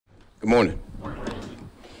Good morning.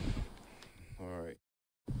 All right.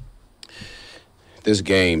 This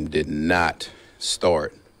game did not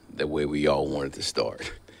start the way we all wanted to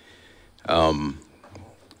start.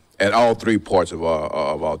 At all three parts of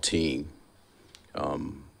our team,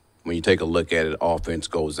 when you take a look at it, offense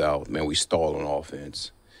goes out. Man, we stall on offense.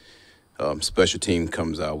 Special team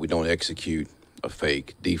comes out. We don't execute a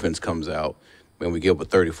fake. Defense comes out. Man, we give up a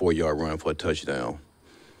 34-yard run for a touchdown.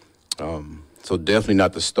 So definitely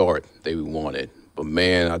not the start that we wanted. But,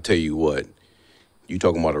 man, I'll tell you what, you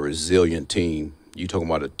talking about a resilient team. You talking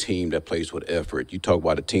about a team that plays with effort. You talk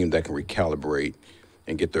about a team that can recalibrate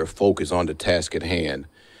and get their focus on the task at hand.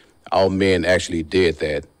 Our men actually did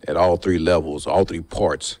that at all three levels, all three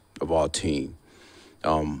parts of our team.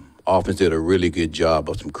 Offense did a really good job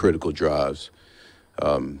of some critical drives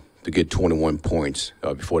to get 21 points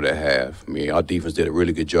before the half. I mean, our defense did a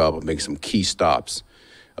really good job of making some key stops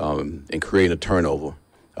and creating a turnover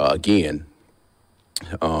again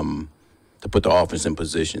to put the offense in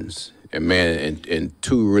positions. And, man, in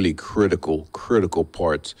two really critical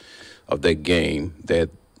parts of that game that,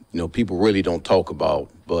 people really don't talk about.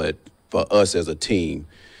 But for us as a team,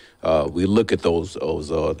 we look at those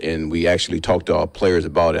and we actually talk to our players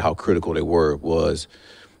about it, how critical they were. Was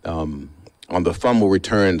on the fumble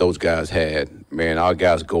return those guys had, man, our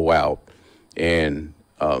guys go out and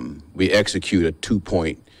we execute a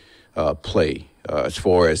 2-point play as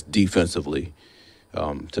far as defensively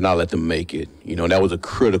to not let them make it. That was a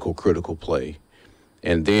critical play.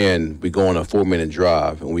 And then we go on a 4-minute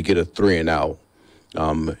drive and we get a 3-and-out.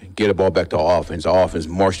 Get the ball back to our offense. Our offense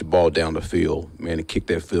marched the ball down the field, man, and kick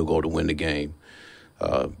that field goal to win the game.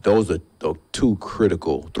 Those are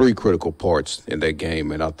three critical parts in that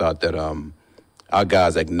game, and I thought that our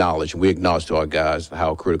guys we acknowledged to our guys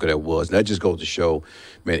how critical that was. And that just goes to show,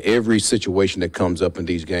 man, every situation that comes up in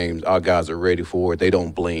these games, our guys are ready for it. They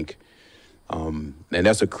don't blink. And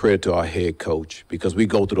that's a credit to our head coach because we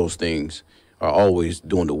go through those things always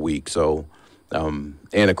during the week. So, and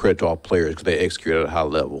a credit to our players because they executed at a high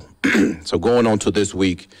level. So going on to this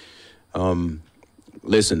week,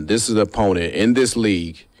 listen, this is an opponent in this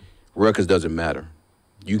league. Records doesn't matter.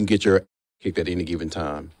 You can get your kicked at any given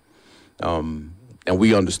time. And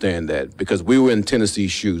we understand that because we were in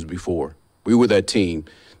Tennessee's shoes before. We were that team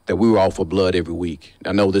that we were out for blood every week.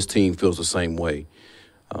 I know this team feels the same way.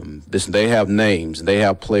 Listen, they have names, they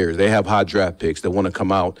have players, they have high draft picks that want to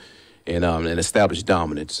come out and establish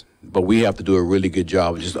dominance. But we have to do a really good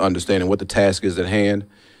job of just understanding what the task is at hand.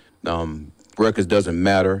 Records doesn't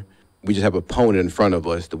matter. We just have an opponent in front of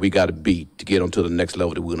us that we got to beat to get onto the next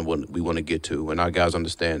level that we want to get to, and our guys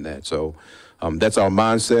understand that. So that's our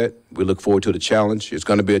mindset. We look forward to the challenge. It's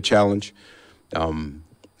going to be a challenge, and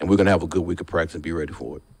we're going to have a good week of practice and be ready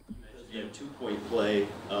for it. You have 2-point play.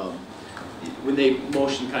 When they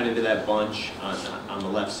motioned kind of to that bunch on the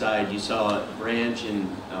left side, you saw Branch and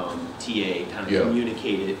TA kind of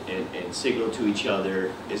communicate it and signal to each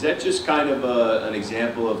other. Is that just kind of an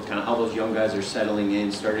example of kind of how those young guys are settling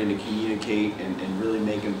in, starting to communicate and really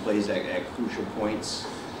making plays at crucial points?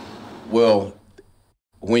 Well,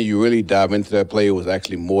 when you really dive into that play, it was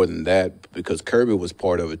actually more than that because Kirby was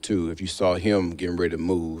part of it too. If you saw him getting ready to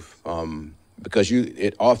move, because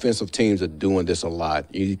offensive teams are doing this a lot.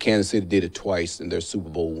 Kansas City did it twice in their Super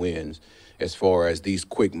Bowl wins as far as these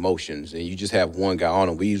quick motions. And you just have one guy on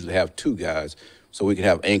them. We usually have two guys so we can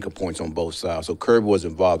have anchor points on both sides. So Kirby was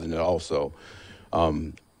involved in it also.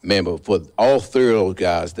 But for all three of those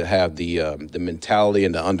guys to have the mentality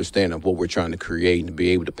and the understanding of what we're trying to create and to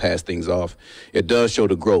be able to pass things off, it does show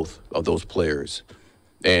the growth of those players.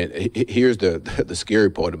 And here's the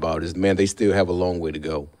scary part about it is, man, they still have a long way to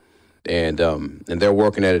go. And they're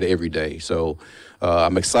working at it every day. So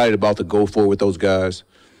I'm excited about the go forward with those guys.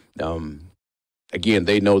 Again,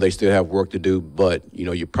 they know they still have work to do, but,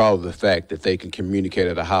 you're proud of the fact that they can communicate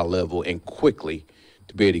at a high level and quickly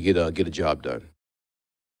to be able to get a job done.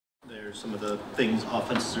 There's some of the things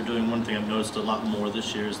offenses are doing. One thing I've noticed a lot more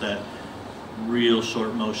this year is that real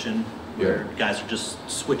short motion where guys are just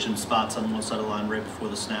switching spots on one side of the line right before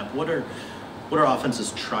the snap. What are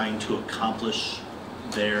offenses trying to accomplish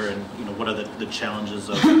there, and what are the challenges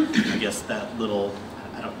of I guess that little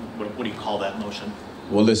what do you call that motion?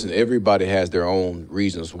 Well, listen, everybody has their own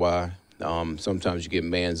reasons why. Sometimes you get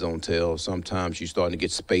man zone tail. Sometimes you're starting to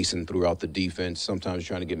get spacing throughout the defense. Sometimes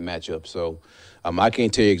you're trying to get matchups. So I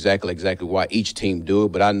can't tell you exactly why each team do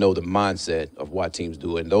it, but I know the mindset of why teams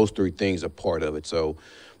do it, and those three things are part of it. So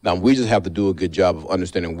we just have to do a good job of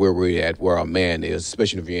understanding where we're at, where our man is,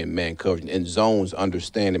 especially if you're in man coverage. In zones,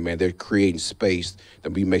 understanding, man, they're creating space,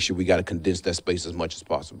 then we make sure we got to condense that space as much as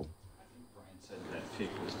possible. I think Brian said that Fipp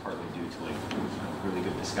was partly due to really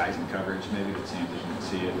good disguising coverage maybe that Sam didn't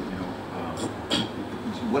see it,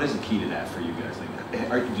 what is the key to that for you guys?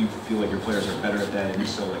 Like, do you feel like your players are better at that? And if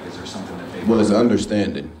so, like, is there something that they... Well, it's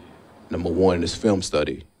understanding, number one, is film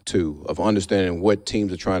study. Two, of understanding what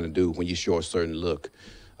teams are trying to do when you show a certain look.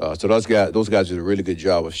 So those guys did a really good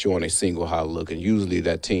job of showing a single high look, and usually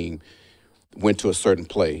that team went to a certain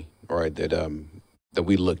play, right, that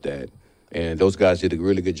we looked at. And those guys did a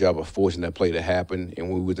really good job of forcing that play to happen, and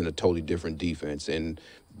we was in a totally different defense. And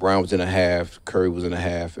Brown was in a half, Curry was in a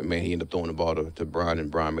half, and, man, he ended up throwing the ball to Brown, and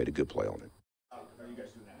Brown made a good play on it. Are you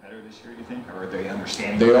guys doing that better this year, you think, or are they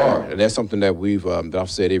understanding? They are, and that's something that that I've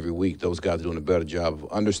said every week. Those guys are doing a better job of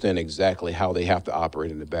understanding exactly how they have to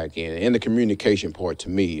operate in the back end. And the communication part, to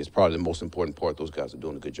me, is probably the most important part those guys are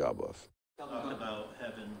doing a good job of. Talk about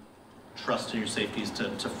having trust in your safeties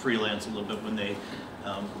to freelance a little bit when they,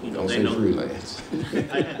 Don't they say know freelance.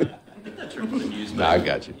 I think that term's been used. No, I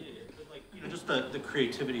got you. Just the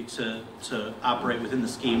creativity to operate within the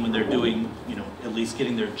scheme when they're doing, at least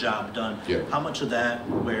getting their job done. Yeah. How much of that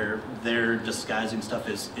where they're disguising stuff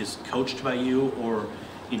is coached by you, or,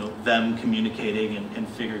 them communicating and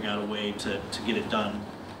figuring out a way to get it done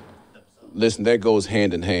themselves? Listen, that goes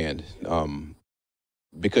hand in hand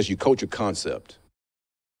because you coach a concept.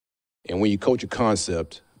 And when you coach a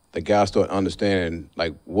concept, the guys start understanding,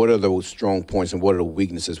 like, what are those strong points and what are the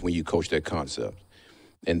weaknesses when you coach that concept.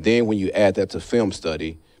 And then when you add that to film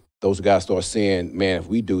study, those guys start saying, man, if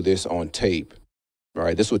we do this on tape, all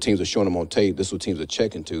right, this is what teams are showing them on tape, this is what teams are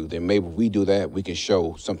checking to, then maybe if we do that, we can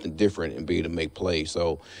show something different and be able to make plays.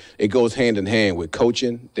 So it goes hand in hand with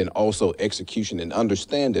coaching, then also execution and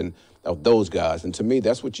understanding of those guys. And to me,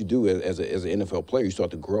 that's what you do as an NFL player. You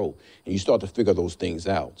start to grow, and you start to figure those things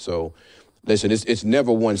out. So, listen, it's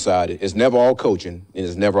never one-sided. It's never all coaching, and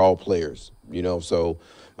it's never all players, So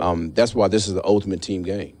that's why this is the ultimate team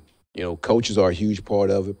game. Coaches are a huge part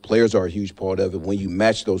of it. Players are a huge part of it. When you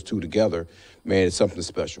match those two together, man, it's something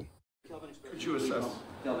special. Could you assess?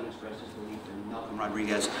 Kelvin expressed his belief in Malcolm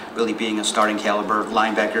Rodriguez really being a starting caliber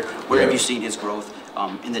linebacker. Where have you seen his growth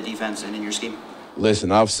in the defense and in your scheme?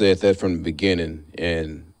 Listen, I've said that from the beginning,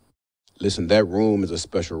 and listen, that room is a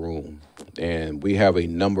special room, and we have a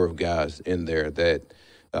number of guys in there that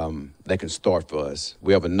can start for us.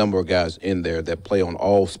 We have a number of guys in there that play on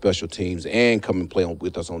all special teams and come and play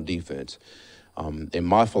with us on defense. And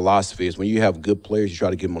my philosophy is when you have good players, you try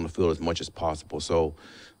to get them on the field as much as possible. So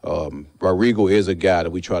Rodrigo is a guy that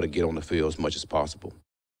we try to get on the field as much as possible.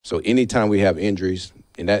 So anytime we have injuries,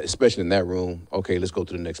 especially in that room, okay, let's go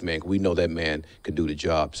to the next man. We know that man could do the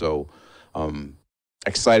job. So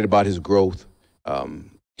excited about his growth.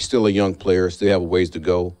 He's still a young player, still have a ways to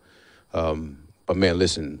go. But, man,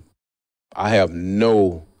 listen, I have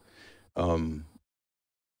no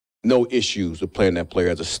issues with playing that player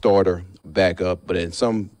as a starter, backup, but in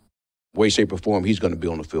some way, shape, or form, he's going to be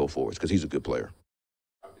on the field for us because he's a good player.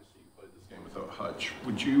 Obviously, you played this game without Hutch.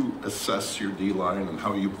 Would you assess your D-line and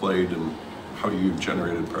how you played and how you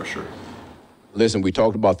generated pressure? Listen, we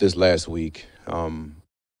talked about this last week.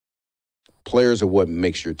 Players are what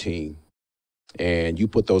makes your team, and you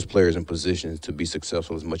put those players in positions to be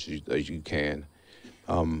successful as much as you can.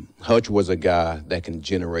 Hutch was a guy that can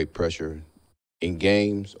generate pressure in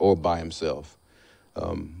games or by himself.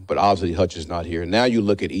 But obviously Hutch is not here. Now you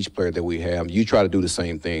look at each player that we have, you try to do the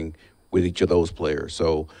same thing with each of those players.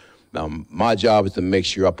 So my job is to make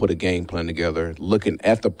sure I put a game plan together, looking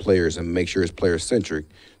at the players and make sure it's player-centric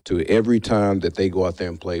to every time that they go out there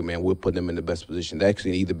and play, man, we're putting them in the best position. That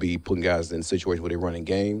can either be putting guys in situations where they're running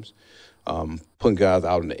games, putting guys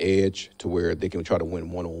out on the edge to where they can try to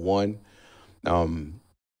win one-on-one.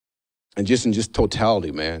 And just in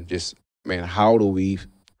totality, man, how do we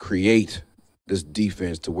create this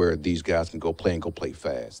defense to where these guys can go play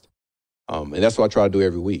fast? And that's what I try to do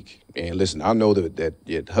every week. And listen, I know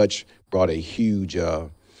that Hutch brought a huge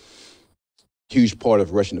part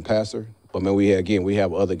of rushing the passer. But, man, we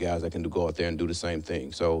have other guys that can go out there and do the same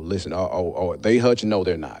thing. So, listen, are they Hutch? No,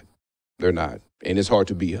 they're not. They're not. And it's hard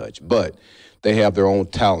to be Hutch. But they have their own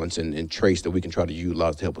talents and traits that we can try to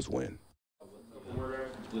utilize to help us win.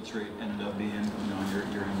 Blitz rate ended up being, on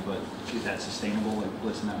your end, but is that sustainable, like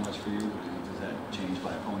blitzing that much for you? Does that change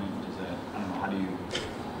by opponent? I don't know, how do you?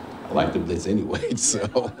 I like the blitz anyway,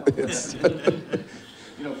 so it's,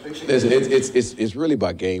 listen, it's really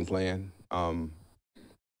about game plan. And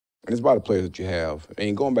it's about the players that you have.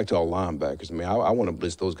 And going back to our linebackers, I want to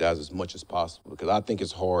blitz those guys as much as possible because I think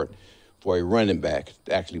it's hard for a running back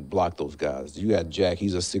to actually block those guys. You got Jack,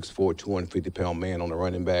 he's a 6'4", 250-pound man on the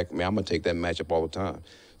running back. I'm going to take that matchup all the time.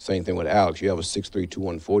 Same thing with Alex. You have a 6'3",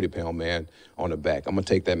 240-pound man on the back. I'm going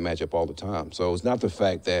to take that matchup all the time. So it's not the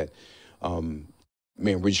fact that,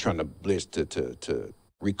 man, we're just trying to blitz to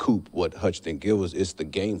recoup what Hutch didn't give us. It's the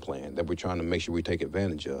game plan that we're trying to make sure we take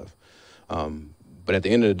advantage of. But at the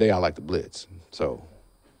end of the day, I like the blitz. So.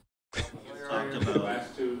 You've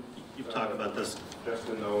talked about this.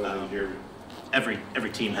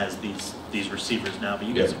 Every team has these receivers now, but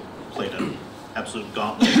you guys have played an absolute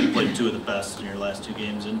gauntlet. You played two of the best in your last two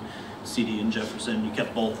games, and CD and Jefferson. You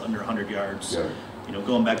kept both under 100 yards. Yeah. You know,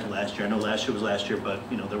 going back to last year, I know last year was last year, but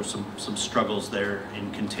you know there were some struggles there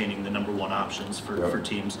in containing the number one options for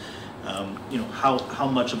teams. You know, how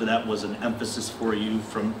much of that was an emphasis for you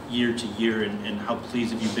from year to year, and how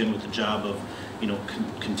pleased have you been with the job of, you know,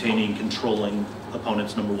 containing, controlling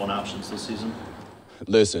opponents' number one options this season?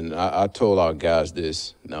 Listen, I told our guys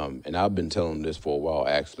this, and I've been telling them this for a while,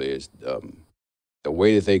 actually, is the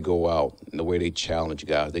way that they go out and the way they challenge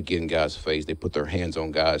guys, they get in guys' face, they put their hands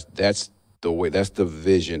on guys, that's the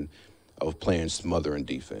vision of playing smothering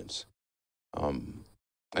defense.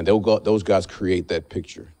 And those guys create that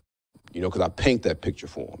picture, you know, because I paint that picture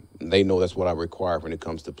for them. And they know that's what I require when it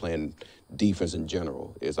comes to playing defense in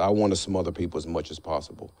general, is I want to smother people as much as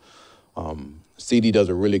possible. CD does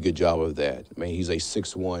a really good job of that. I mean, he's a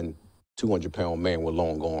 6'1", 200-pound man with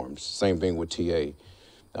long arms. Same thing with TA.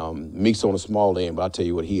 Meek's on the small end, but I tell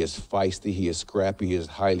you what, he is feisty, he is scrappy, he is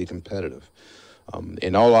highly competitive.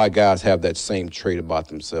 And all our guys have that same trait about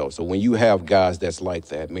themselves. So when you have guys that's like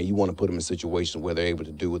that, man, you want to put them in situations where they're able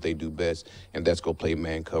to do what they do best, and that's go play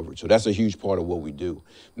man coverage. So that's a huge part of what we do.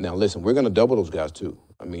 Now, listen, we're going to double those guys too.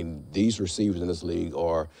 I mean, these receivers in this league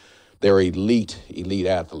they're elite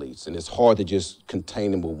athletes, and it's hard to just contain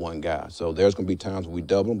them with one guy. So there's going to be times when we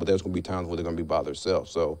double them, but there's going to be times where they're going to be by themselves.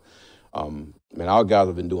 So, man, our guys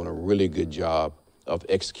have been doing a really good job of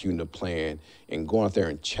executing the plan and going out there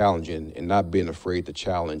and challenging and not being afraid to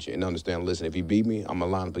challenge and understand, listen, if he beat me, I'm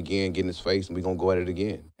going to line up again, get in his face, and we're going to go at it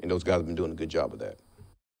again. And those guys have been doing a good job of that.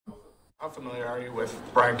 How familiar are you with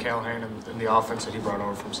Brian Callahan and the offense that he brought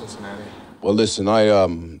over from Cincinnati? Well, listen, I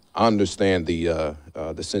understand the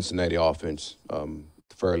Cincinnati offense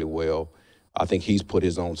fairly well. I think he's put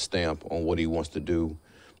his own stamp on what he wants to do.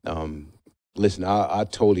 Listen, I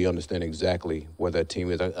totally understand exactly where that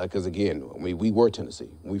team is because, again, we were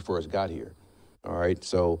Tennessee when we first got here, all right?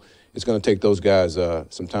 So it's going to take those guys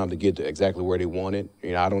some time to get to exactly where they want it.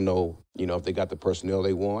 You know, I don't know, you know, if they got the personnel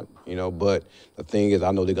they want, you know, but the thing is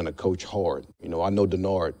I know they're going to coach hard. You know, I know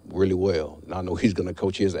Denard really well, and I know he's going to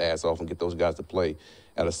coach his ass off and get those guys to play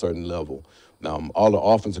at a certain level. All the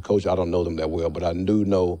offensive coaches, I don't know them that well, but I do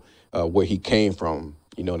know where he came from.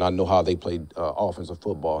 You know, and I know how they played offensive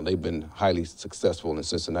football, and they've been highly successful in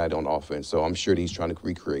Cincinnati on offense. So I'm sure he's trying to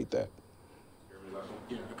recreate that.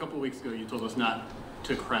 Yeah, a couple of weeks ago, you told us not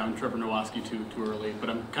to crown Trevor Nowatzki too early, but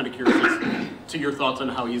I'm kind of curious as to your thoughts on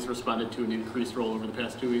how he's responded to an increased role over the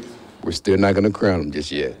past 2 weeks. We're still not going to crown him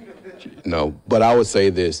just yet. No, but I would say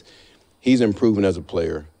this: he's improving as a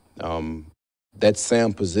player. That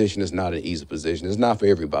Sam position is not an easy position. It's not for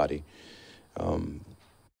everybody.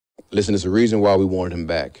 Listen, it's the reason why we wanted him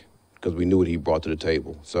back, because we knew what he brought to the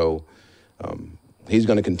table. So he's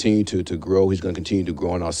going to continue to grow. He's going to continue to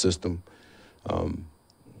grow in our system.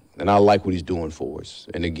 And I like what he's doing for us.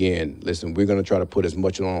 And, again, listen, we're going to try to put as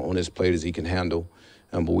much on his plate as he can handle,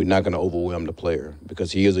 but we're not going to overwhelm the player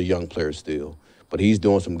because he is a young player still. But he's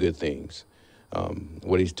doing some good things.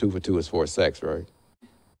 He's 2 for 2 as far as sacks, right?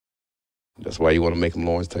 That's why you want to make him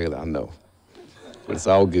Lawrence Taylor, I know. But it's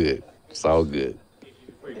all good. It's all good.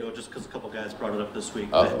 Before you go, just because a couple guys brought it up this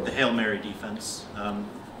week, the Hail Mary defense,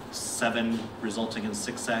 7 resulting in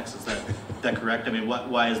 6 sacks. Is that correct? I mean,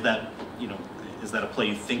 why is that? You know, is that a play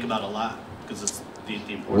you think about a lot? Because it's the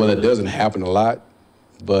important. Well, it doesn't happen a lot,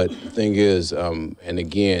 but the thing is, and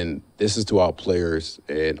again, this is to our players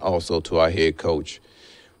and also to our head coach,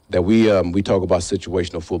 that we talk about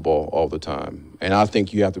situational football all the time, and I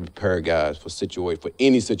think you have to prepare guys for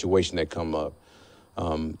any situation that come up.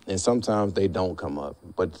 And sometimes they don't come up.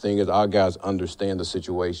 But the thing is, our guys understand the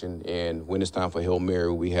situation, and when it's time for Hail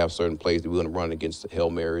Mary, we have certain plays that we're going to run against Hail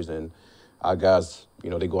Marys, and our guys, you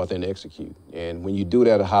know, they go out there and execute. And when you do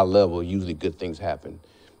that at a high level, usually good things happen.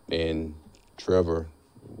 And Trevor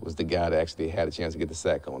was the guy that actually had a chance to get the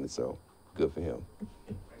sack on it, so good for him.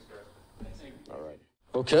 All right.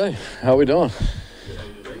 Okay, how we doing?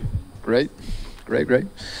 Great.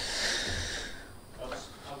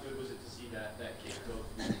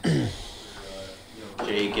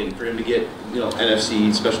 Jake, and for him to get,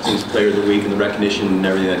 NFC Special Teams Player of the Week and the recognition and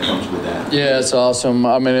everything that comes with that. Yeah, it's awesome.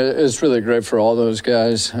 I mean, it's really great for all those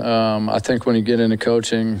guys. I think when you get into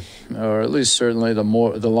coaching, or at least certainly the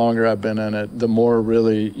longer I've been in it, the more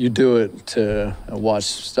really you do it to watch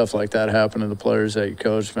stuff like that happen to the players that you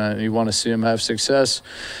coach, man. You want to see them have success.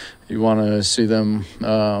 You want to see them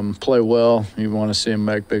play well. You want to see them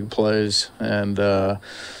make big plays. And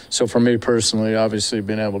so for me personally, obviously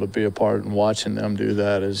being able to be a part and watching them do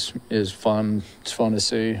that is fun. It's fun to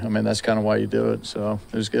see. I mean, that's kind of why you do it. So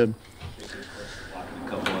it was good.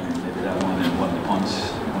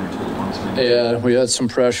 Yeah, we had some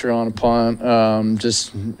pressure on a punt.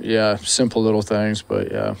 Simple little things, but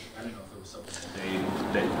yeah. I don't know if it was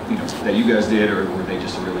something that you guys did, or were they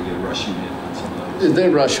just a really good rush unit on some of those? They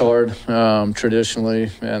rush hard traditionally,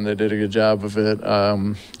 and they did a good job of it. I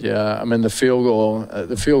mean the field goal.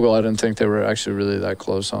 I didn't think they were actually really that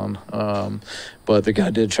close on, but the guy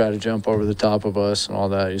did try to jump over the top of us and all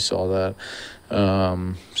that. You saw that,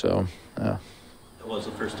 yeah. It was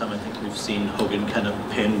the first time I think we've seen Hogan kind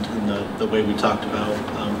of pinned in the way we talked about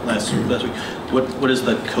last week. What is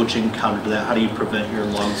the coaching counter to that? How do you prevent your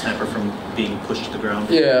long snapper from being pushed to the ground?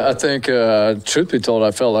 Yeah, I think, truth be told,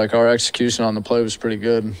 I felt like our execution on the play was pretty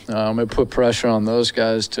good. It put pressure on those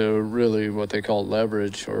guys to really what they call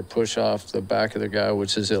leverage or push off the back of the guy,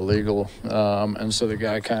 which is illegal. And so the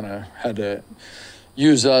guy kind of had to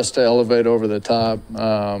use us to elevate over the top.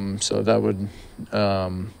 So that would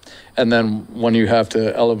and then when you have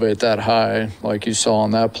to elevate that high, like you saw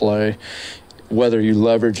on that play, whether you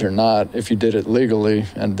leverage or not, if you did it legally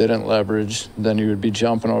and didn't leverage, then you would be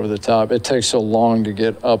jumping over the top. It takes so long to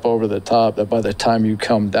get up over the top that by the time you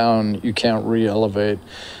come down, you can't re-elevate.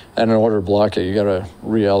 And in order to block it, you got to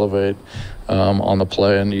re-elevate on the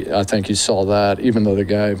play. And I think you saw that. Even though the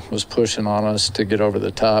guy was pushing on us to get over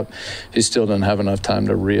the top, he still didn't have enough time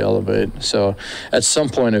to re-elevate. So at some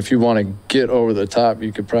point, if you want to get over the top,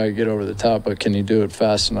 you could probably get over the top, but can you do it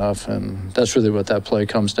fast enough? And that's really what that play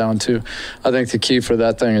comes down to. I think the key for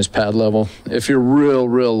that thing is pad level. If you're real,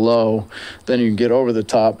 real low, then you can get over the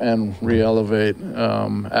top and re-elevate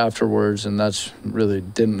afterwards, and that's really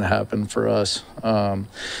didn't happen for us.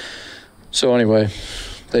 So anyway,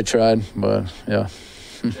 they tried, but yeah.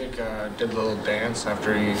 Jake did a little dance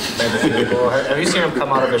after he made the field goal. Have you seen him come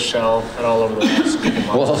out of his shell at all over the last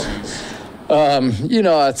couple months?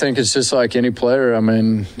 I think it's just like any player. I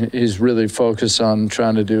mean, he's really focused on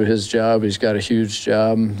trying to do his job. He's got a huge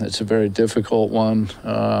job. It's a very difficult one.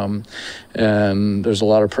 And there's a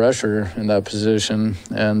lot of pressure in that position.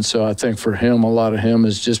 And so I think for him, a lot of him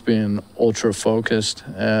is just being ultra focused.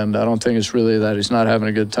 And I don't think it's really that he's not having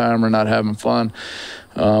a good time or not having fun.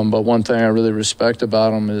 But one thing I really respect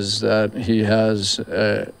about him is that he has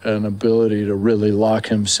an ability to really lock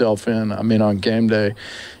himself in. I mean, on game day,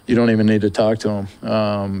 you don't even need to talk to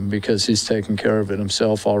him because he's taking care of it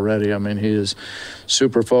himself already. I mean, he is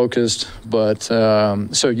super focused, but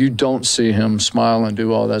so you don't see him smile and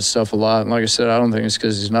do all that stuff a lot. And like I said, I don't think it's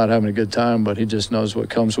because he's not having a good time, but he just knows what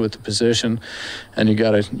comes with the position, and you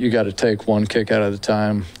gotta take one kick at a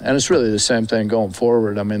time. And it's really the same thing going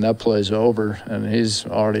forward. I mean, that play's over, and he's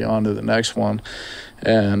already on to the next one.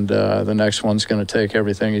 And the next one's going to take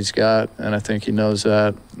everything he's got, and I think he knows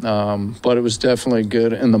that. But it was definitely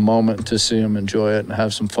good in the moment to see him enjoy it and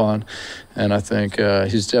have some fun. And I think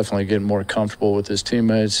he's definitely getting more comfortable with his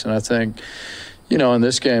teammates. And I think, in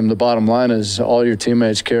this game, the bottom line is all your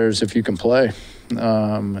teammates care is if you can play.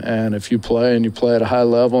 And if you play and you play at a high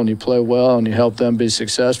level and you play well and you help them be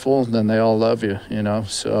successful, then they all love you,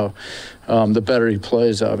 So the better he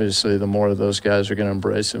plays, obviously, the more of those guys are going to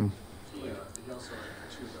embrace him.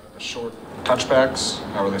 Short touchbacks,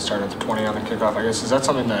 where they start at the 20 on the kickoff, I guess. Is that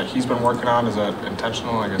something that he's been working on? Is that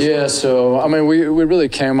intentional, I guess? Yeah, so, I mean, we really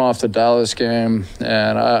came off the Dallas game,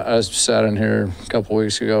 and I sat in here a couple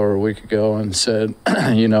weeks ago or a week ago and said,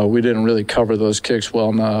 we didn't really cover those kicks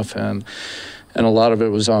well enough, and a lot of it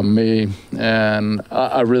was on me. And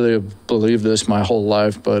I really believed this my whole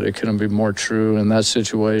life, but it couldn't be more true in that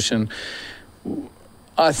situation.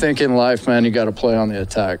 I think in life, man, you got to play on the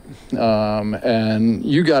attack. And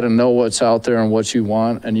you got to know what's out there and what you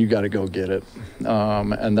want, and you got to go get it.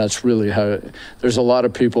 And that's really how there's a lot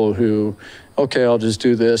of people who, okay, I'll just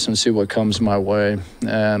do this and see what comes my way.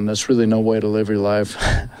 And that's really no way to live your life.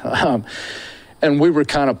 And we were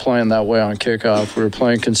kind of playing that way on kickoff. We were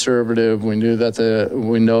playing conservative. We know that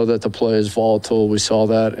the play is volatile. We saw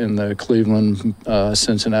that in the Cleveland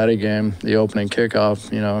Cincinnati game, the opening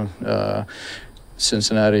kickoff,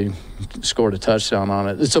 Cincinnati scored a touchdown on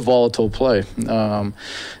it. It's a volatile play, and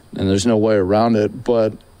there's no way around it.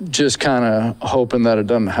 But just kind of hoping that it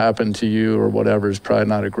doesn't happen to you or whatever is probably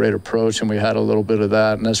not a great approach, and we had a little bit of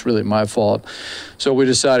that, and that's really my fault. So we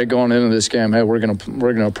decided going into this game, hey, we're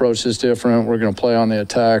gonna approach this different. We're gonna play on the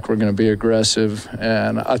attack. We're gonna be aggressive,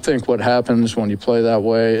 and I think what happens when you play that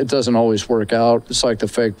way, it doesn't always work out. It's like the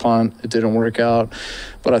fake punt; it didn't work out.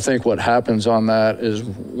 But I think what happens on that is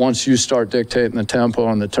once you start dictating the tempo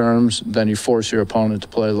and the terms, then you force your opponent to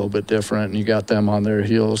play a little bit different, and you got them on their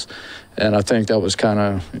heels. And I think that was kind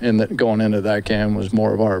of going into that game was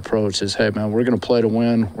more of our approach is, hey, man, we're going to play to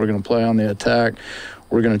win. We're going to play on the attack.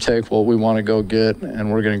 We're going to take what we want to go get,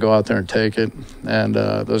 and we're going to go out there and take it. And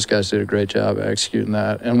those guys did a great job executing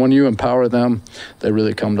that. And when you empower them, they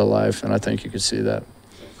really come to life, and I think you could see that.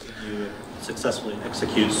 You successfully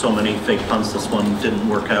execute so many fake punts. This one didn't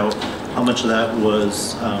work out. How much of that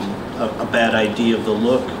was a bad idea of the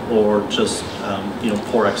look, or just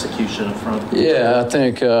poor execution up front? Yeah, I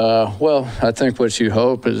think. I think what you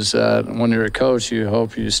hope is that when you're a coach, you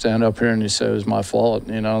hope you stand up here and you say it was my fault.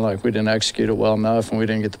 Like we didn't execute it well enough and we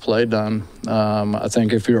didn't get the play done. I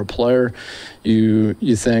think if you're a player, you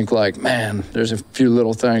think like, man, there's a few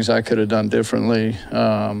little things I could have done differently.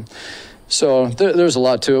 So there's a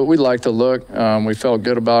lot to it. We liked the look. We felt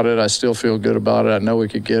good about it. I still feel good about it. I know we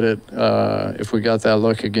could get it if we got that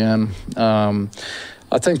look again.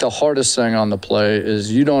 I think the hardest thing on the play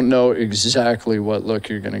is you don't know exactly what look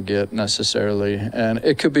you're going to get necessarily, and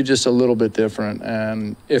it could be just a little bit different.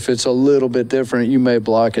 And if it's a little bit different, you may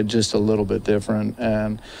block it just a little bit different.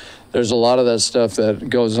 And there's a lot of that stuff that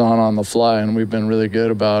goes on the fly, and we've been really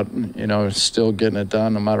good about, still getting it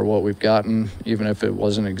done no matter what we've gotten, even if it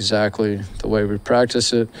wasn't exactly the way we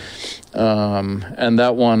practice it. And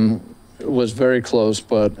that one was very close,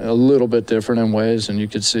 but a little bit different in ways, and you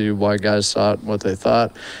could see why guys thought what they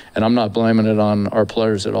thought. And I'm not blaming it on our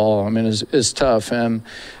players at all. I mean, it's tough, and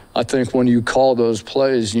I think when you call those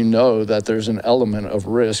plays, you know that there's an element of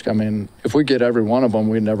risk. I mean, if we get every one of them,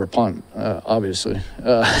 we'd never punt, obviously.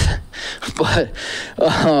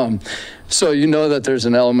 So you know that there's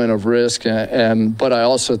an element of risk, but I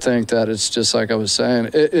also think that it's just like I was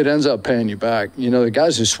saying, it ends up paying you back. The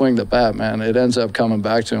guys who swing the bat, man, it ends up coming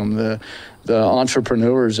back to them. The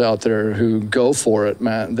entrepreneurs out there who go for it,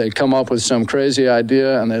 man, they come up with some crazy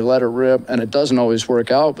idea and they let it rip, and it doesn't always work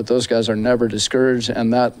out, but those guys are never discouraged,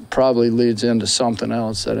 and that probably leads into something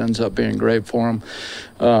else that ends up being great for them.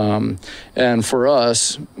 And for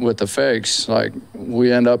us, with the fakes, like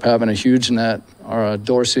we end up having a huge net.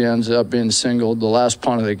 Dorsey ends up being singled. The last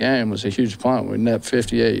punt of the game was a huge punt. We net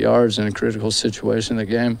 58 yards in a critical situation in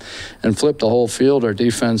the game and flipped the whole field. Our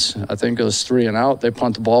defense, I think, goes 3 and out. They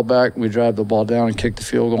punt the ball back. We drive the ball down and kick the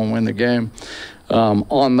field goal and win the game.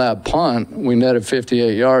 On that punt, we netted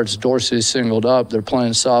 58 yards. Dorsey singled up. They're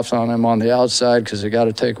playing soft on him on the outside because they got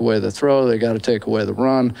to take away the throw. They got to take away the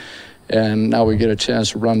run. And now we get a chance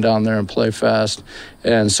to run down there and play fast.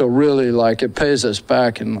 And so really, it pays us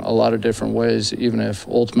back in a lot of different ways, even if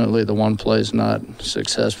ultimately the one play is not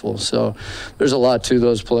successful. So there's a lot to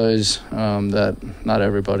those plays that not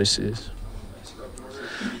everybody sees.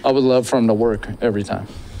 I would love for him to work every time.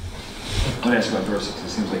 Let me ask you about Dorsey, because it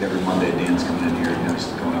seems like every Monday Dan's coming in here, he's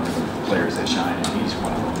going over the players that shine, and he's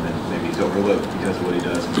one of them that maybe he's overlooked because of what he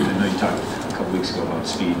does. I know you talked a couple weeks ago about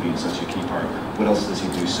speed being such a key part. What else does he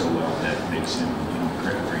do so well that makes him, a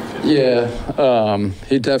great fit? Yeah,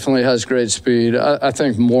 he definitely has great speed. I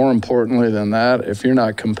think more importantly than that, if you're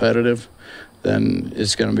not competitive, then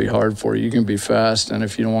it's going to be hard for you. You can be fast, and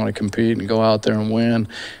if you don't want to compete and go out there and win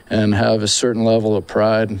and have a certain level of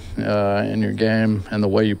pride in your game and the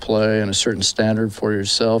way you play and a certain standard for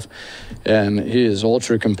yourself, and he is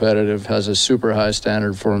ultra competitive, has a super high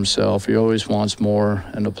standard for himself. He always wants more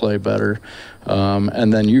and to play better.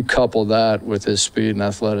 And then you couple that with his speed and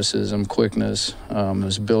athleticism, quickness,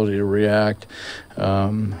 his ability to react.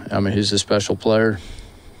 He's a special player.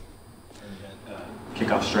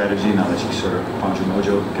 Kickoff strategy, now that you sort of found your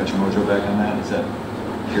mojo, got your mojo back on that? Is that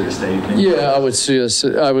here to stay, you think? Yeah, I would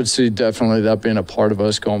see definitely that being a part of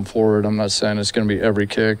us going forward. I'm not saying it's going to be every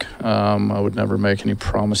kick. I would never make any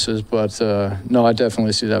promises, but no, I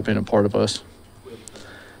definitely see that being a part of us.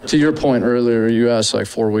 To your point earlier, you asked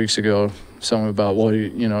 4 weeks ago something about, you're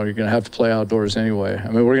going to have to play outdoors anyway.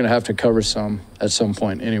 We're going to have to cover some at some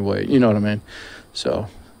point anyway. You know what I mean? So.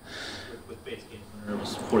 With base game, it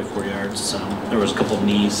was 44 yards. There was a couple of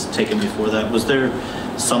knees taken before that. Was there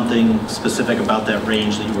something specific about that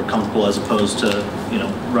range that you were comfortable as opposed to,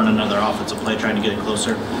 run another offensive play, trying to get it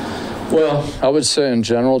closer? Well, I would say in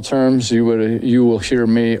general terms, you will hear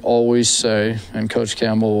me always say, and Coach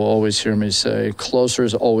Campbell will always hear me say, closer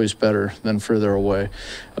is always better than further away.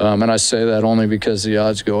 And I say that only because the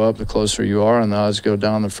odds go up the closer you are, and the odds go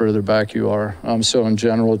down the further back you are. So in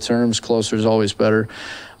general terms, closer is always better.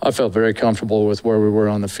 I felt very comfortable with where we were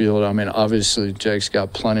on the field. I mean, obviously, Jake's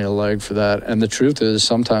got plenty of leg for that. And the truth is,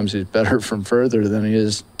 sometimes he's better from further than he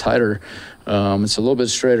is tighter. It's a little bit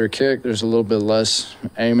straighter kick. There's a little bit less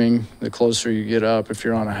aiming. The closer you get up, if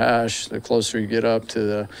you're on a hash, the closer you get up to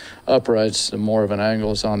the uprights, the more of an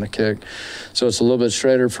angle is on the kick. So it's a little bit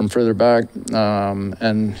straighter from further back.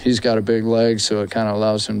 And he's got a big leg, so it kind of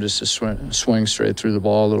allows him just to swing straight through the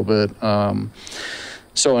ball a little bit.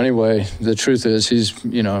 So anyway, the truth is he's,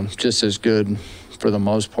 just as good for the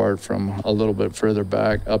most part from a little bit further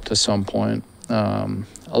back up to some point.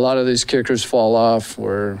 A lot of these kickers fall off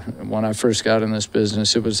where when I first got in this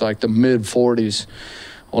business, it was like the mid-40s.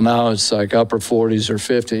 Well, now it's like upper 40s or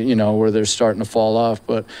 50, where they're starting to fall off.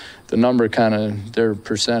 But the number their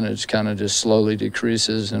percentage kind of just slowly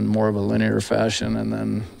decreases in more of a linear fashion. And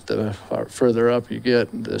then the further up you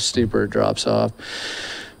get, the steeper it drops off.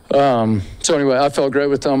 So anyway, I felt great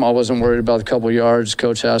with them. I wasn't worried about a couple yards.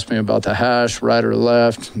 Coach asked me about the hash, right or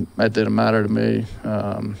left. That didn't matter to me.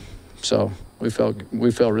 So we felt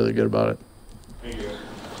really good about it. Thank you.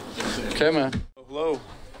 Okay, man. Hello.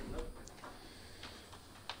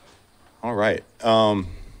 All right.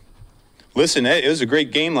 Listen, it was a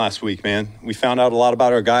great game last week, man. We found out a lot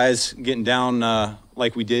about our guys getting down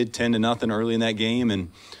like we did, 10-0 early in that game,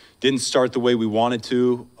 and didn't start the way we wanted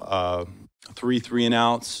to. 3 and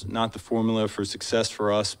outs, not the formula for success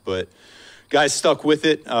for us, but guys stuck with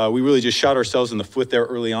it. We really just shot ourselves in the foot there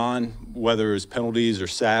early on, whether it was penalties or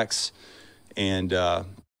sacks. And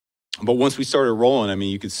but once we started rolling, I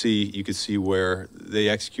mean, you could see where they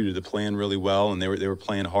executed the plan really well, and they were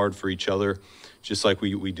playing hard for each other, just like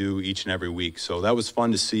we do each and every week. So that was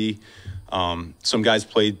fun to see. Some guys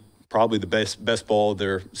played probably the best ball of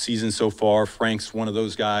their season so far. Frank's one of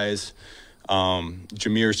those guys.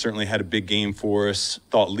 Jameer certainly had a big game for us.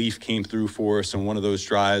 Thought Leaf came through for us in one of those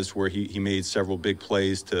drives where he made several big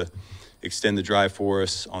plays to extend the drive for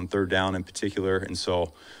us on third down in particular. And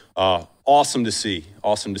so awesome to see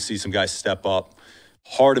some guys step up.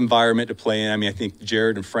 Hard environment to play in. I mean, I think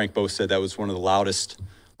Jared and Frank both said that was one of the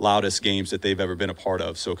loudest games that they've ever been a part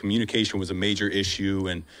of. So communication was a major issue,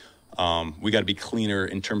 and we got to be cleaner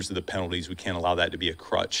in terms of the penalties. We can't allow that to be a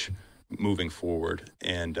crutch moving forward.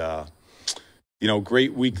 And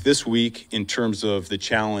great week this week in terms of the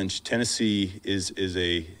challenge. Tennessee is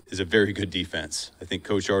a very good defense. I think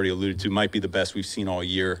Coach already alluded to might be the best we've seen all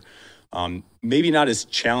year. Maybe not as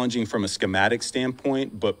challenging from a schematic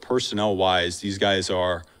standpoint, but personnel-wise, these guys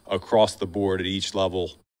are across the board at each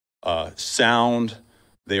level sound.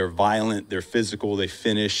 They are violent. They're physical. They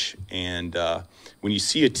finish. And when you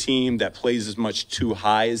see a team that plays as much too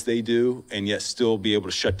high as they do and yet still be able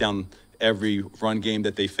to shut down every run game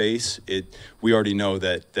that they face, we already know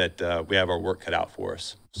that we have our work cut out for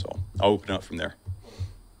us. So I'll open up from there.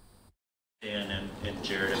 Dan and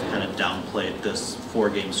Jared have kind of downplayed this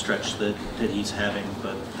 4-game stretch that he's having,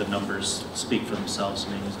 but the numbers speak for themselves.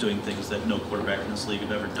 I mean, he's doing things that no quarterback in this league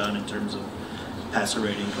have ever done in terms of passer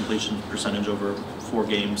rating, completion percentage over 4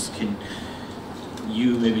 games. Can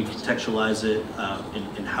you maybe contextualize it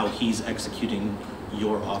in how he's executing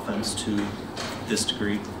your offense to this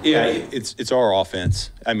degree? Yeah, it's our offense.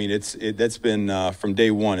 I mean, that's been from day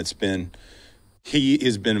one. He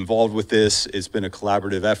has been involved with this. It's been a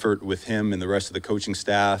collaborative effort with him and the rest of the coaching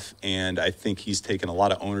staff, and I think he's taken a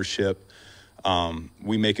lot of ownership.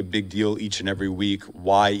 We make a big deal each and every week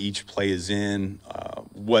why each play is in,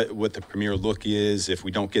 what the premier look is. If we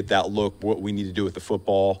don't get that look, what we need to do with the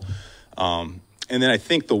football. And then I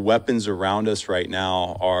think the weapons around us right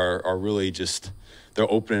now are really just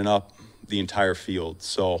they're opening up the entire field.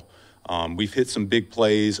 So we've hit some big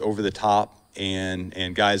plays over the top,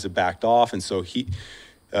 and guys have backed off. And so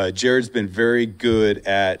Jared's been very good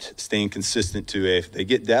at staying consistent to if they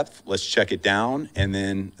get depth, let's check it down. And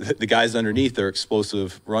then the guys underneath are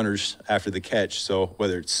explosive runners after the catch. So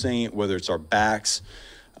whether it's Saint, whether it's our backs,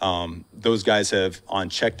 those guys have on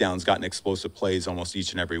checkdowns gotten explosive plays almost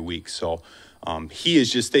each and every week. So he has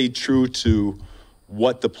just stayed true to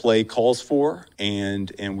what the play calls for, and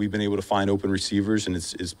we've been able to find open receivers, and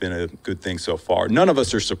it's been a good thing so far. None of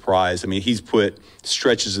us are surprised. I mean, he's put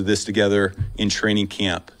stretches of this together in training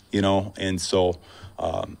camp, and so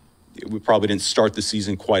we probably didn't start the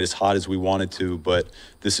season quite as hot as we wanted to, but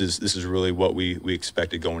this is really what we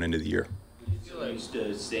expected going into the year. Do you feel used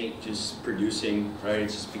to Saint just producing, right?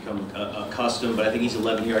 It's just become a custom, but I think he's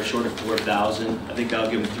 11 yards short of 4,000. I think that'll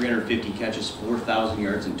give him 350 catches, 4,000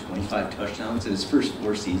 yards, and 25 touchdowns in his first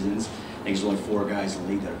 4 seasons. I think there's only 4 guys in the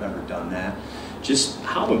league that have ever done that. Just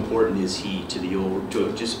how important is he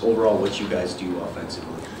to just overall what you guys do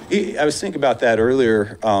offensively? I was thinking about that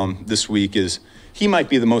earlier this week. Is he might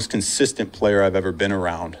be the most consistent player I've ever been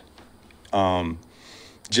around.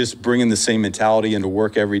 Just bringing the same mentality into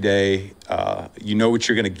work every day. You know what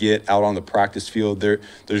you're going to get out on the practice field.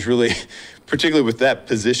 There's really, particularly with that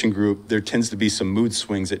position group, there tends to be some mood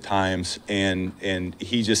swings at times, and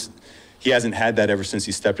he hasn't had that ever since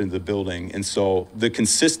he stepped into the building. And so the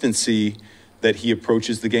consistency that he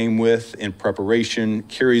approaches the game with in preparation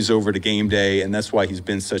carries over to game day, and that's why he's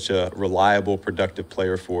been such a reliable, productive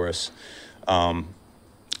player for us. And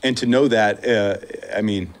to know that, I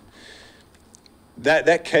mean,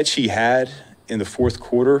 that catch he had in the fourth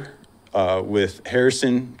quarter with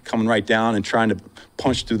Harrison coming right down and trying to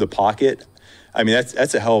punch through the pocket, I mean,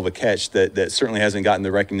 that's a hell of a catch that certainly hasn't gotten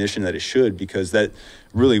the recognition that it should, because that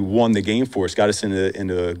really won the game for us, got us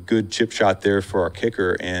into a good chip shot there for our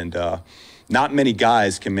kicker. And not many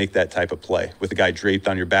guys can make that type of play with a guy draped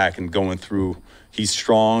on your back and going through. He's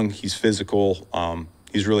strong, he's physical,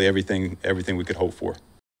 he's really everything we could hope for.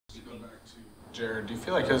 Jared, do you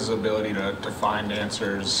feel like his ability to find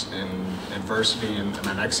answers in adversity and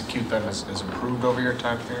then execute them has improved over your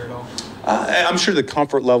time here at all? I'm sure the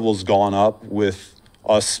comfort level's gone up with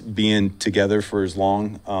us being together for as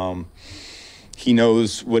long. He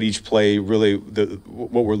knows what each play really,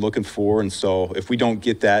 what we're looking for. And so if we don't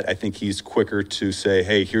get that, I think he's quicker to say,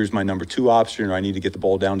 hey, here's my number 2 option, or I need to get the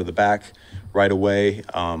ball down to the back right away.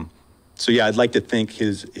 So yeah, I'd like to think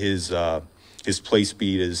his play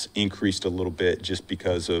speed has increased a little bit just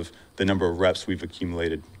because of the number of reps we've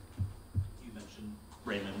accumulated. You mentioned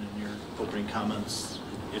Raymond in your opening comments.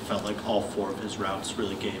 It felt like all 4 of his routes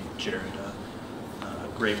really gave Jared a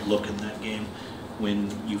great look in that game.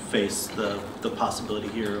 When you face the possibility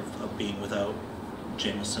here of being without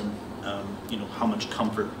Jamison, how much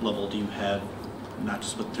comfort level do you have, not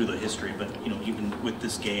just through the history, but even with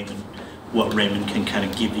this game and what Raymond can kind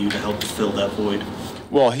of give you to help fill that void?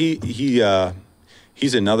 Well,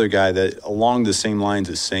 he's another guy that along the same lines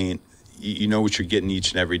as Saint. You know what you're getting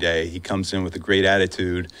each and every day. He comes in with a great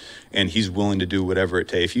attitude, and he's willing to do whatever it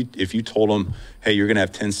takes. If you told him, hey, you're gonna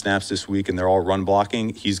have 10 snaps this week and they're all run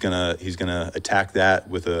blocking, he's gonna attack that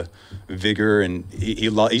with a vigor, and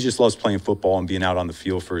he just loves playing football and being out on the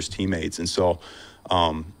field for his teammates. And so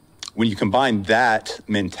when you combine that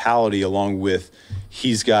mentality along with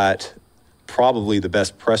he's got probably the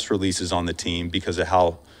best press releases on the team because of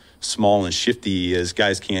how small and shifty he is,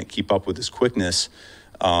 guys can't keep up with his quickness.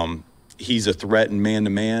 He's a threat in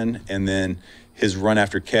man-to-man, and then his run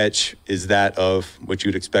after catch is that of what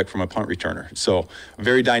you'd expect from a punt returner. So a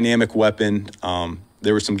very dynamic weapon.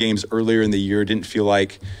 There were some games earlier in the year didn't feel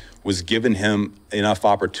like was giving him enough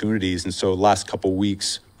opportunities, and so the last couple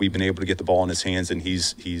weeks we've been able to get the ball in his hands, and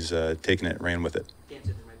he's taken it and ran with it.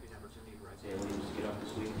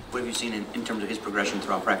 What have you seen in terms of his progression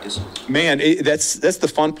throughout practice? Man, that's the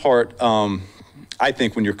fun part, I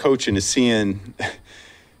think, when you're coaching, is seeing –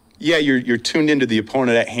 yeah, you're tuned into the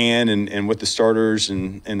opponent at hand and what the starters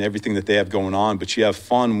and everything that they have going on, but you have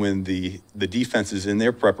fun when the defense is in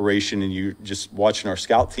their preparation and you're just watching our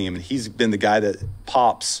scout team. And he's been the guy that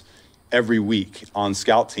pops every week on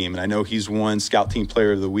scout team. And I know he's won Scout Team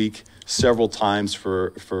Player of the Week several times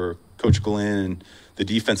for Coach Glenn and the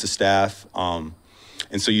defensive staff.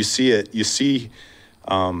 And so you see it. You see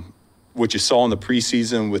what you saw in the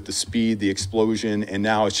preseason with the speed, the explosion, and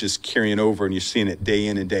now it's just carrying over, and you're seeing it day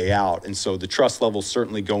in and day out. And so the trust level's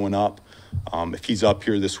certainly going up. If he's up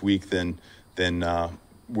here this week, then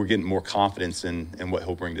we're getting more confidence in what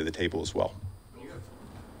he'll bring to the table as well.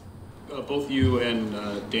 Both you and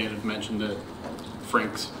Dan have mentioned that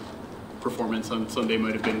Frank's performance on Sunday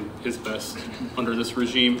might have been his best under this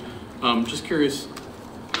regime. Just curious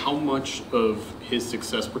how much of his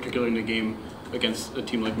success, particularly in a game against a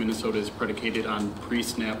team like Minnesota, is predicated on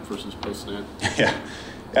pre-snap versus post-snap? Yeah,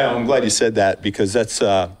 I'm glad you said that, because that's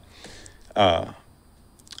I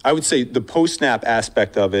would say the post-snap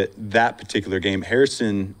aspect of it, that particular game,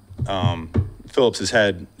 Harrison Phillips has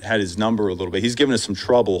had his number a little bit. He's given us some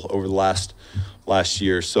trouble over the last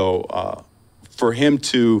year. So for him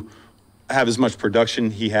to have as much production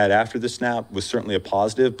he had after the snap was certainly a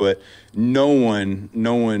positive, but no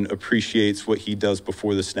one appreciates what he does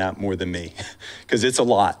before the snap more than me, because it's a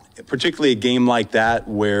lot, particularly a game like that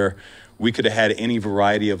where we could have had any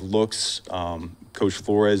variety of looks, Coach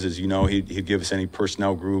Flores, as you know, he'd give us any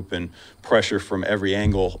personnel group and pressure from every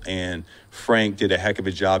angle. And Frank did a heck of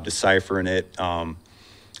a job deciphering it.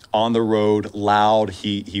 On the road, loud,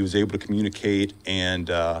 he was able to communicate, and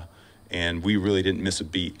we really didn't miss a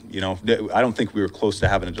beat. You know, I don't think we were close to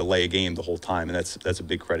having to delay a game the whole time, and that's a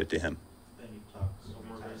big credit to him. Then you talked so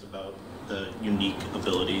more about the unique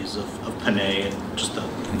abilities of Panay and just the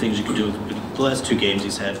things you can do. The last 2 games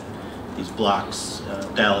he's had these blocks,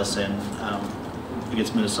 Dallas and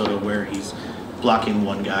against Minnesota, where he's blocking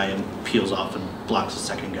one guy and peels off and blocks the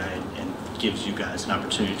second guy and gives you guys an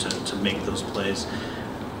opportunity to make those plays.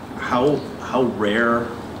 How rare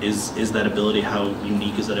is that ability? How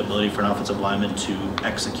unique is that ability for an offensive lineman to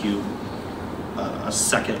execute a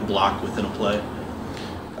second block within a play?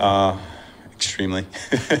 Extremely.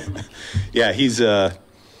 Yeah, he's what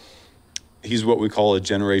we call a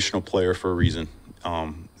generational player for a reason.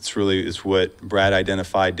 It's what Brad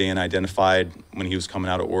identified, Dan identified when he was coming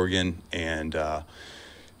out of Oregon, and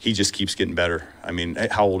he just keeps getting better. I mean,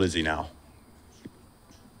 how old is he now?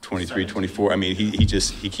 23, 24. I mean, he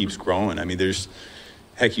keeps growing. I mean,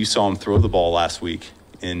 heck, you saw him throw the ball last week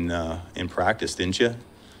in practice, didn't you?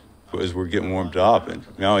 As we're getting warmed up. And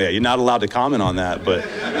oh yeah, you're not allowed to comment on that, but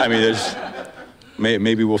I mean,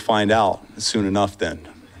 maybe we'll find out soon enough then.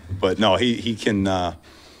 But no, he can.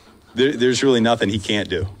 There's really nothing he can't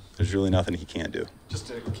do. There's really nothing he can't do. Just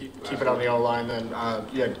to keep it on the O-line, then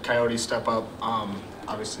you had Coyote step up.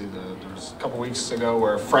 Obviously, there was a couple weeks ago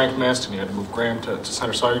where Frank missed and you had to move Graham to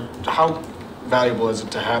center. So how valuable is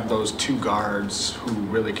it to have those 2 guards who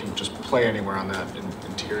really can just play anywhere on that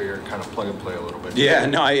interior, kind of plug and play a little bit? Yeah,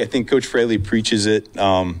 no, I think Coach Fraley preaches it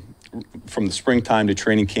from the springtime to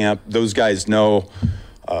training camp. Those guys know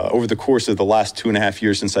over the course of the last 2.5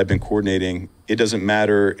 years since I've been coordinating, it doesn't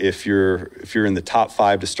matter if you're in the top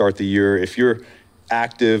 5 to start the year. If you're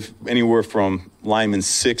active anywhere from lineman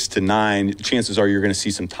 6 to 9, chances are you're going to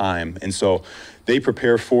see some time. And so they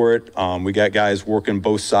prepare for it. We got guys working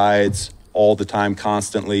both sides all the time,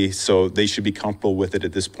 constantly. So they should be comfortable with it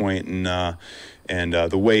at this point. And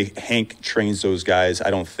the way Hank trains those guys, I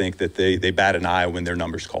don't think that they bat an eye when their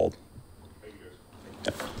number's called.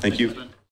 Yeah. Thank you.